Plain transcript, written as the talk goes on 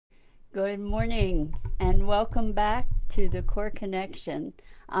Good morning and welcome back to the Core Connection.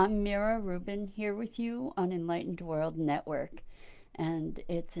 I'm Mira Rubin here with you on Enlightened World Network. And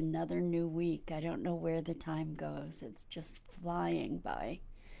it's another new week. I don't know where the time goes, it's just flying by.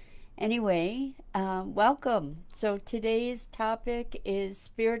 Anyway, welcome. So today's topic is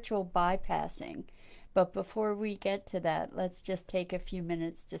spiritual bypassing. But before we get to that, let's just take a few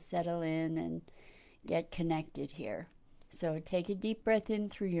minutes to settle in and get connected here. So take a deep breath in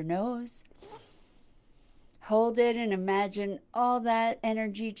through your nose. Hold it and imagine all that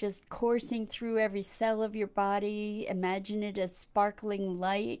energy just coursing through every cell of your body. Imagine it as sparkling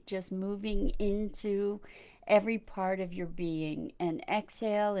light just moving into every part of your being. And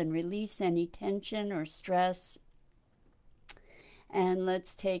exhale and release any tension or stress. And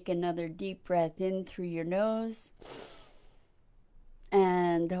let's take another deep breath in through your nose.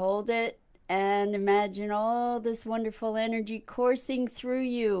 And hold it. And imagine all this wonderful energy coursing through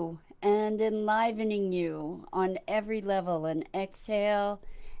you and enlivening you on every level. And exhale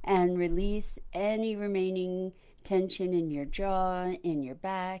and release any remaining tension in your jaw, in your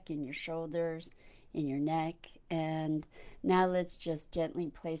back, in your shoulders, in your neck. And now let's just gently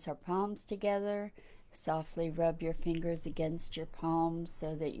place our palms together. Softly rub your fingers against your palms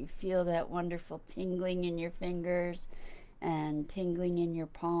so that you feel that wonderful tingling in your fingers and tingling in your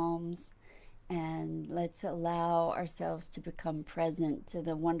palms. And let's allow ourselves to become present to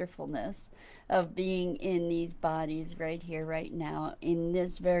the wonderfulness of being in these bodies right here, right now, in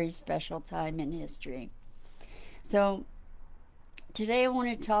this very special time in history. So today I want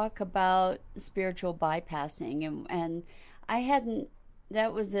to talk about spiritual bypassing. And I hadn't,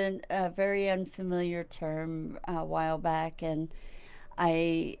 that was a very unfamiliar term a while back, and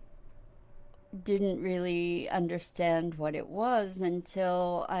I didn't really understand what it was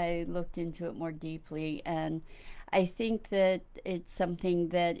until I looked into it more deeply. And I think that it's something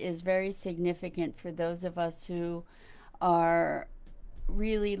that is very significant for those of us who are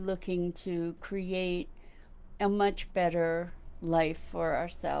really looking to create a much better life for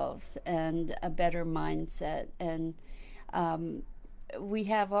ourselves and a better mindset. And we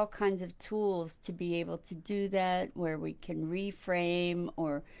have all kinds of tools to be able to do that, where we can reframe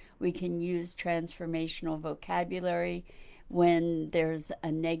or we can use transformational vocabulary when there's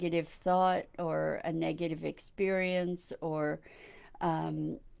a negative thought or a negative experience, or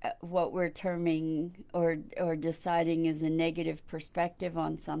what we're terming or deciding is a negative perspective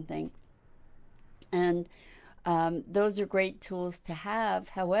on something. And those are great tools to have.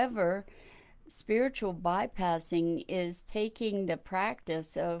 However, spiritual bypassing is taking the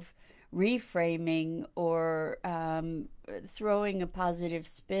practice of reframing or throwing a positive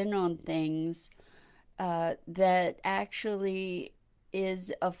spin on things that actually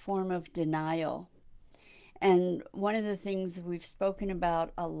is a form of denial. And one of the things we've spoken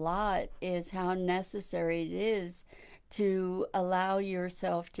about a lot is how necessary it is to allow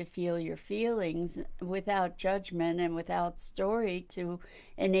yourself to feel your feelings without judgment and without story, to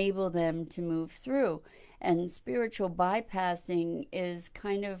enable them to move through. And spiritual bypassing is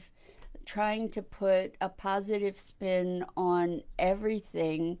kind of trying to put a positive spin on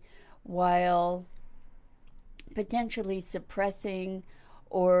everything while potentially suppressing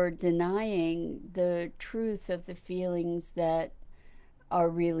or denying the truth of the feelings that are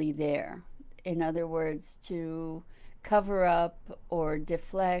really there. In other words, to cover up or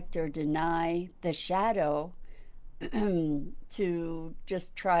deflect or deny the shadow to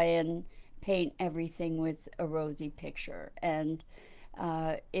just try and paint everything with a rosy picture. And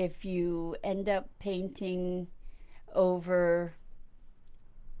if you end up painting over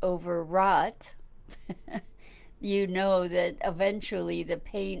rot, you know that eventually the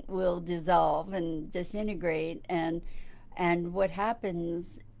paint will dissolve and disintegrate. And what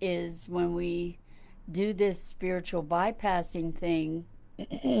happens is, when we do this spiritual bypassing thing,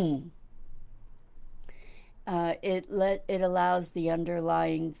 it allows the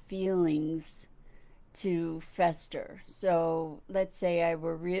underlying feelings to fester. So let's say I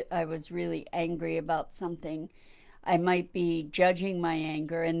was really angry about something. I might be judging my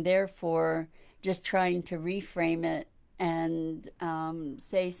anger and therefore just trying to reframe it and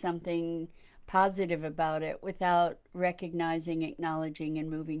say something positive about it without recognizing, acknowledging, and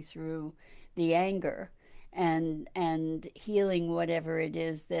moving through the anger and healing whatever it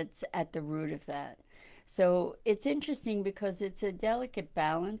is that's at the root of that. So it's interesting because it's a delicate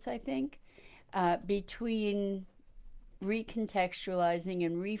balance, I think, between recontextualizing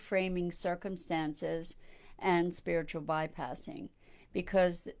and reframing circumstances and spiritual bypassing,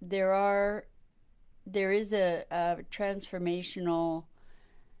 because there is a transformational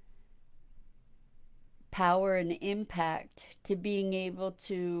power and impact to being able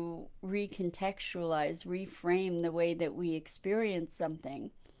to recontextualize, reframe the way that we experience something,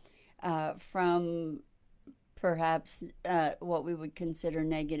 from perhaps what we would consider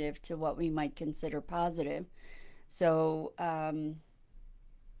negative to what we might consider positive. So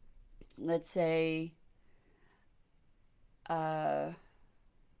let's say I'm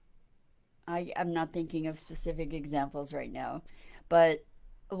not thinking of specific examples right now, but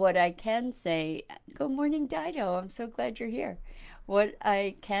what I can say, good morning, Dido. I'm so glad you're here. What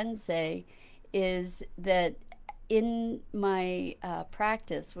I can say is that in my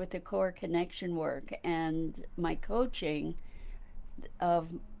practice with the core connection work and my coaching of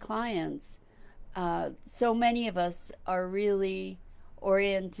clients, so many of us are really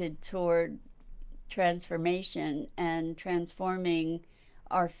oriented toward transformation and transforming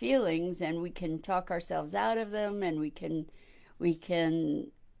our feelings, and we can talk ourselves out of them, and we can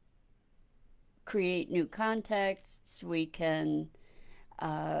create new contexts, we can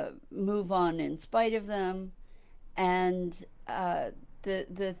move on in spite of them. And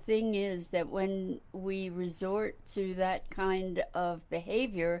the thing is that when we resort to that kind of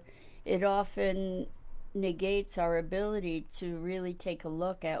behavior, it often negates our ability to really take a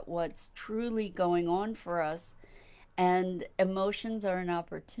look at what's truly going on for us. And emotions are an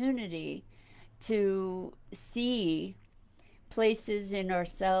opportunity to see places in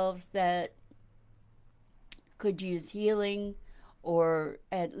ourselves that could use healing, or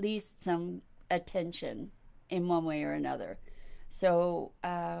at least some attention in one way or another. So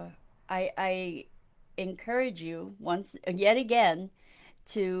I encourage you once yet again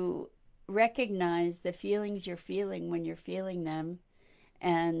to recognize the feelings you're feeling when you're feeling them,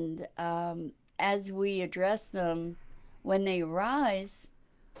 and as we address them when they arise,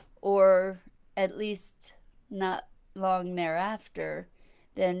 or at least not long thereafter,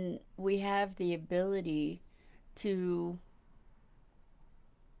 then we have the ability to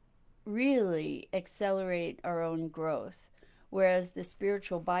really accelerate our own growth. Whereas the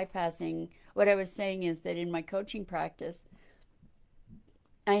spiritual bypassing, what I was saying is that in my coaching practice,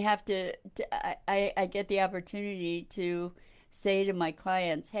 I have I get the opportunity to say to my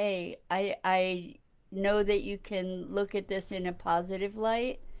clients, hey, I know that you can look at this in a positive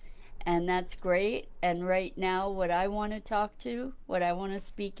light, and that's great. And right now, what I want to talk to, what I want to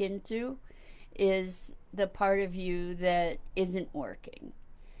speak into, is the part of you that isn't working.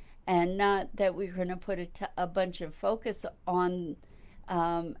 And not that we're going to put a bunch of focus on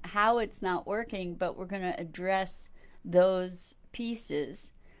how it's not working, but we're going to address those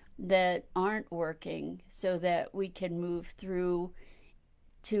pieces that aren't working so that we can move through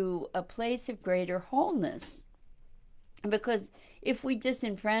to a place of greater wholeness. Because if we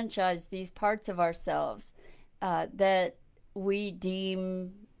disenfranchise these parts of ourselves that we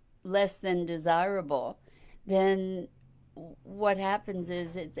deem less than desirable, then what happens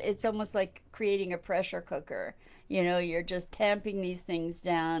is it's almost like creating a pressure cooker. You know, you're just tamping these things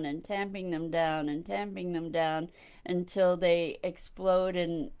down and tamping them down and tamping them down until they explode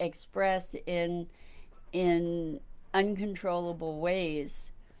and express in uncontrollable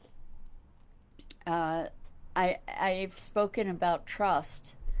ways. I've spoken about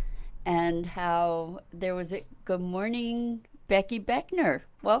trust, and how there was a good morning, Becky Beckner.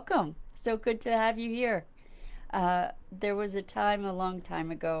 Welcome. So good to have you here. There was a time a long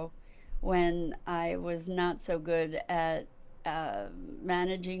time ago when I was not so good at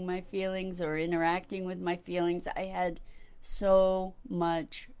managing my feelings or interacting with my feelings. I had so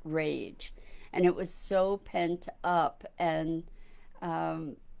much rage, and it was so pent up, and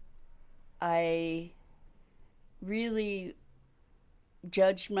I really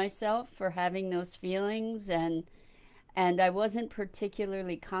judged myself for having those feelings, and I wasn't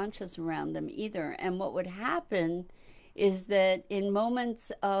particularly conscious around them either. And what would happen is that in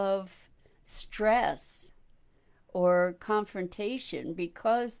moments of stress or confrontation,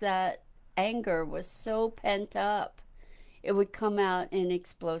 because that anger was so pent up, it would come out in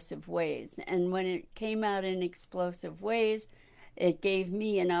explosive ways. And when it came out in explosive ways, it gave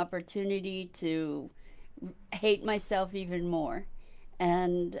me an opportunity to hate myself even more.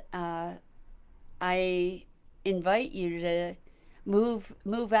 And I invite you to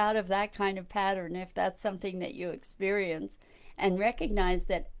move out of that kind of pattern if that's something that you experience, and recognize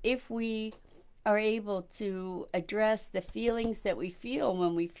that if we are able to address the feelings that we feel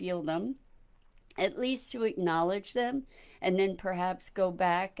when we feel them, at least to acknowledge them, and then perhaps go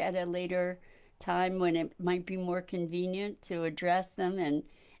back at a later time when it might be more convenient to address them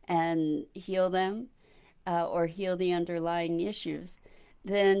and heal them, or heal the underlying issues,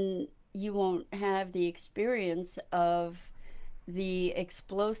 then you won't have the experience of the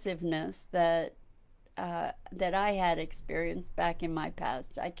explosiveness that that I had experienced back in my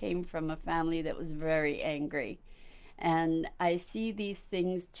past. I came from a family that was very angry. And I see these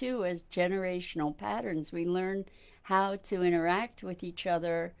things too as generational patterns. We learn how to interact with each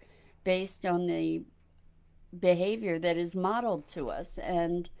other based on the behavior that is modeled to us.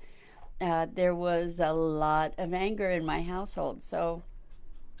 And there was a lot of anger in my household. So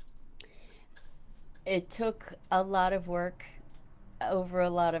it took a lot of work over a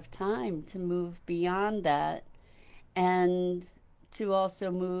lot of time to move beyond that, and to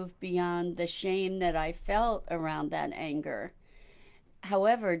also move beyond the shame that I felt around that anger.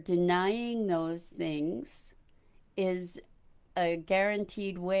 However, denying those things is a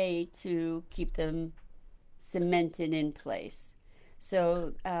guaranteed way to keep them cemented in place.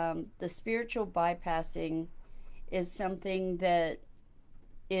 So, the spiritual bypassing is something that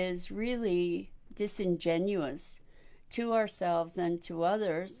is really disingenuous to ourselves and to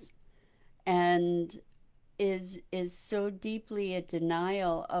others, and is so deeply a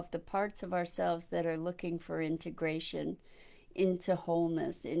denial of the parts of ourselves that are looking for integration, into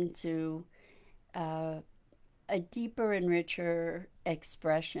wholeness, into uh, a deeper and richer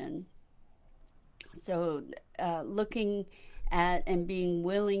expression. So, looking at and being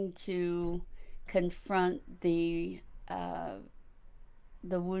willing to confront the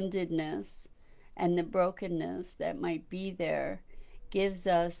woundedness and the brokenness that might be there gives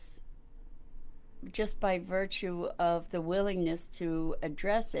us, just by virtue of the willingness to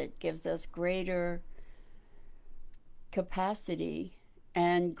address it, gives us greater capacity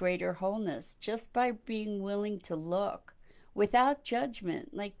and greater wholeness, just by being willing to look without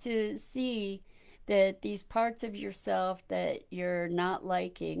judgment, like to see that these parts of yourself that you're not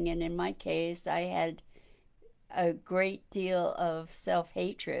liking, and in my case, I had a great deal of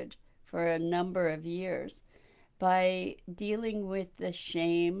self-hatred for a number of years. By dealing with the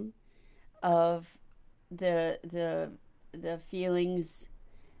shame of the feelings,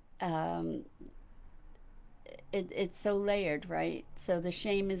 um, it's so layered, right? So the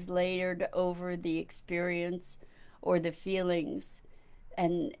shame is layered over the experience or the feelings,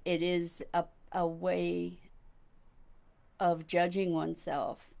 and it is a way of judging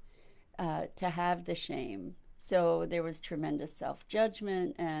oneself, to have the shame. So there was tremendous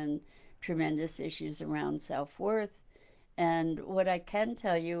self-judgment and tremendous issues around self-worth. And what I can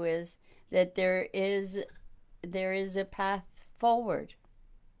tell you is that there is a path forward.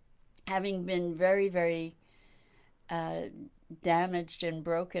 Having been very, very uh, damaged and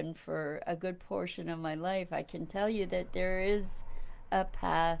broken for a good portion of my life, I can tell you that there is a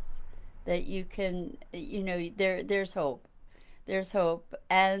path that you can, there's hope. There's hope,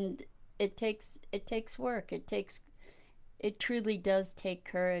 and it takes work. It truly does take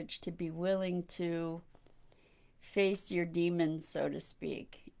courage to be willing to face your demons, so to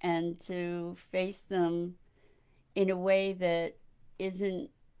speak, and to face them in a way that isn't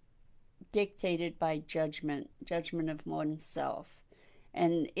dictated by judgment of oneself.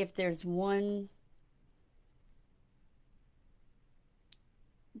 And if there's one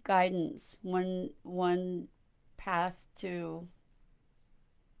guidance, one path to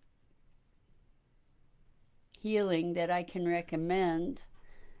healing that I can recommend,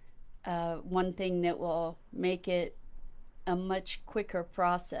 one thing that will make it a much quicker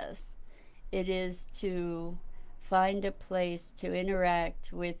process, it is to find a place to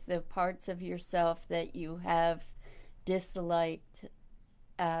interact with the parts of yourself that you have disliked,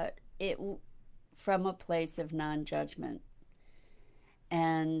 it from a place of non-judgment,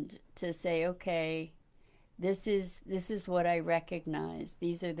 and to say, okay, this is what I recognize.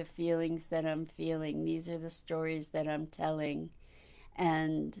 These are the feelings that I'm feeling. These are the stories that I'm telling.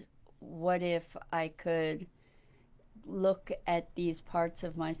 And what if I could look at these parts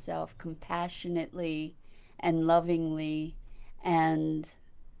of myself compassionately and lovingly, and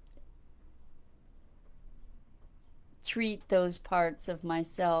treat those parts of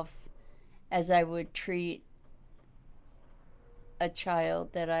myself as I would treat a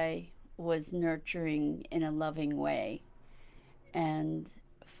child that I was nurturing in a loving way, and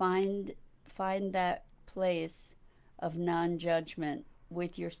find that place of non-judgment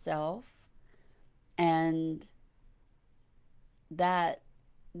with yourself. And that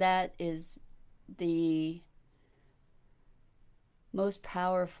is the most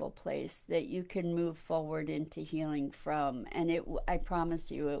powerful place that you can move forward into healing from. And I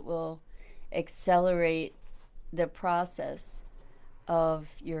promise you, it will accelerate the process of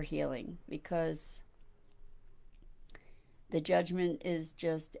your healing, because the judgment is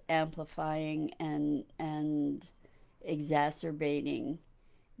just amplifying and exacerbating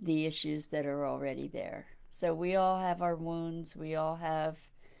the issues that are already there. So we all have our wounds, we all have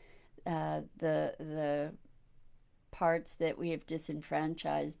the parts that we have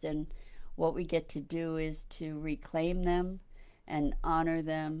disenfranchised, and what we get to do is to reclaim them and honor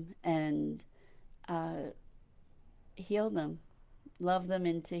them and heal them, love them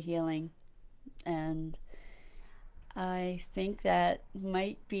into healing. And I think that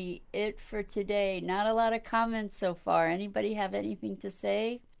might be it for today. Not a lot of comments so far. Anybody have anything to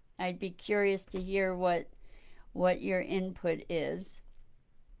say? I'd be curious to hear what your input is.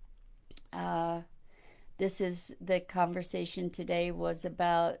 This is the conversation today was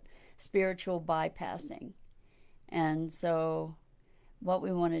about spiritual bypassing. And so what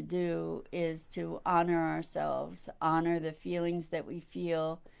we want to do is to honor ourselves, honor the feelings that we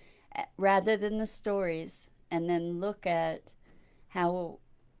feel rather than the stories, and then look at how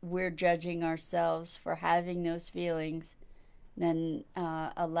we're judging ourselves for having those feelings, then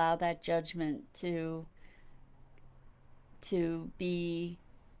allow that judgment to be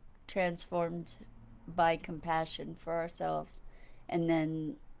transformed by compassion for ourselves, and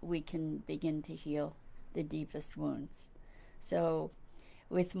then we can begin to heal the deepest wounds. So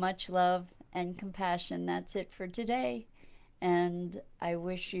with much love and compassion, that's it for today. And I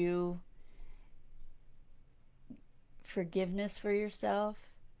wish you forgiveness for yourself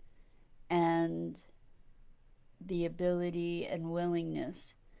and the ability and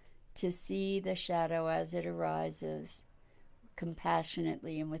willingness to see the shadow as it arises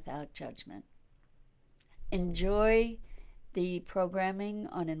compassionately and without judgment. Enjoy the programming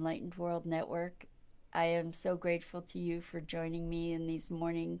on Enlightened World Network. I am so grateful to you for joining me in these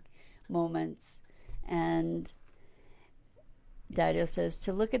morning moments. And Dido says,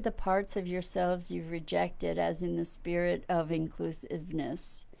 to look at the parts of yourselves you've rejected as in the spirit of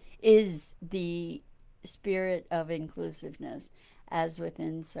inclusiveness is the spirit of inclusiveness, as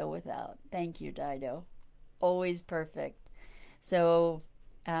within, so without. Thank you, Dido. Always perfect. So,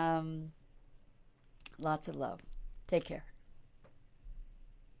 lots of love. Take care.